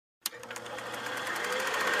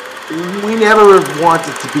We never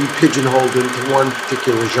wanted to be pigeonholed into one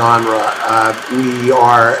particular genre. We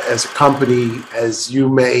are, as a company, as you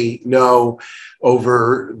may know,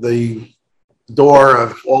 over the door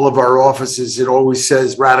of all of our offices, it always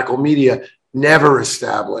says Radical Media, never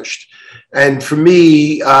established. And for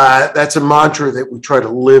me, that's a mantra that we try to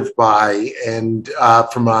live by. And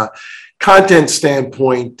from a content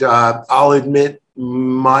standpoint, I'll admit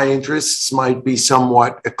my interests might be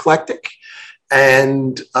somewhat eclectic.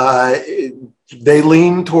 And they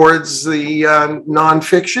lean towards the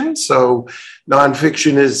nonfiction. So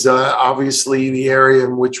nonfiction is obviously the area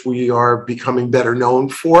in which we are becoming better known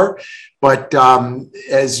for. But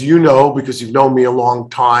as you know, because you've known me a long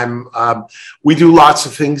time, we do lots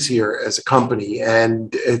of things here as a company.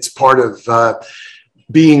 And it's part of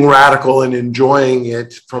being radical and enjoying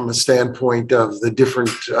it from a standpoint of the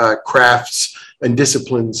different crafts and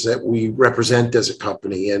disciplines that we represent as a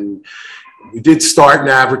company. And we did start in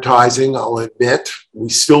advertising, I'll admit. We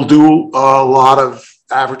still do a lot of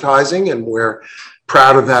advertising, and we're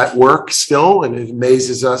proud of that work still. And it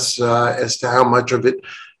amazes us as to how much of it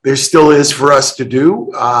there still is for us to do.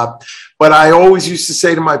 But I always used to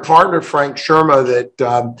say to my partner, Frank Sherma, that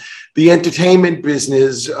the entertainment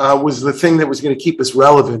business was the thing that was going to keep us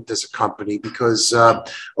relevant as a company, because a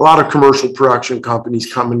lot of commercial production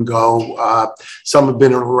companies come and go. Some have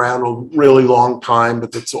been around a really long time,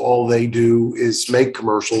 but that's all they do is make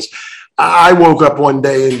commercials. I woke up one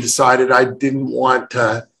day and decided I didn't want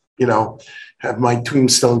to, have my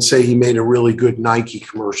tombstone say he made a really good Nike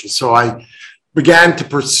commercial. So I began to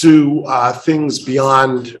pursue things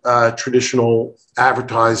beyond traditional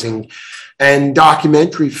advertising, and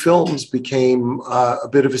documentary films became a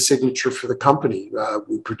bit of a signature for the company.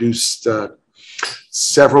 We produced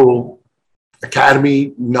several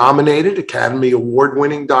Academy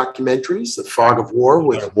Award-winning documentaries: The Fog of War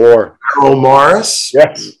with Errol Morris,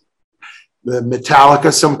 yes, the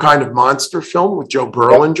Metallica Some Kind of Monster film with Joe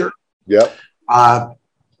Berlinger. Yep.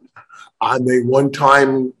 I'm a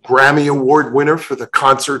one-time Grammy Award winner for the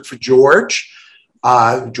Concert for George,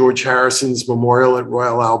 George Harrison's memorial at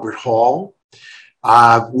Royal Albert Hall.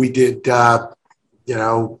 We did,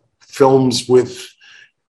 films with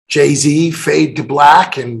Jay-Z, Fade to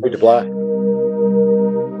Black.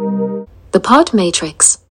 The Pod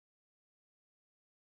Matrix.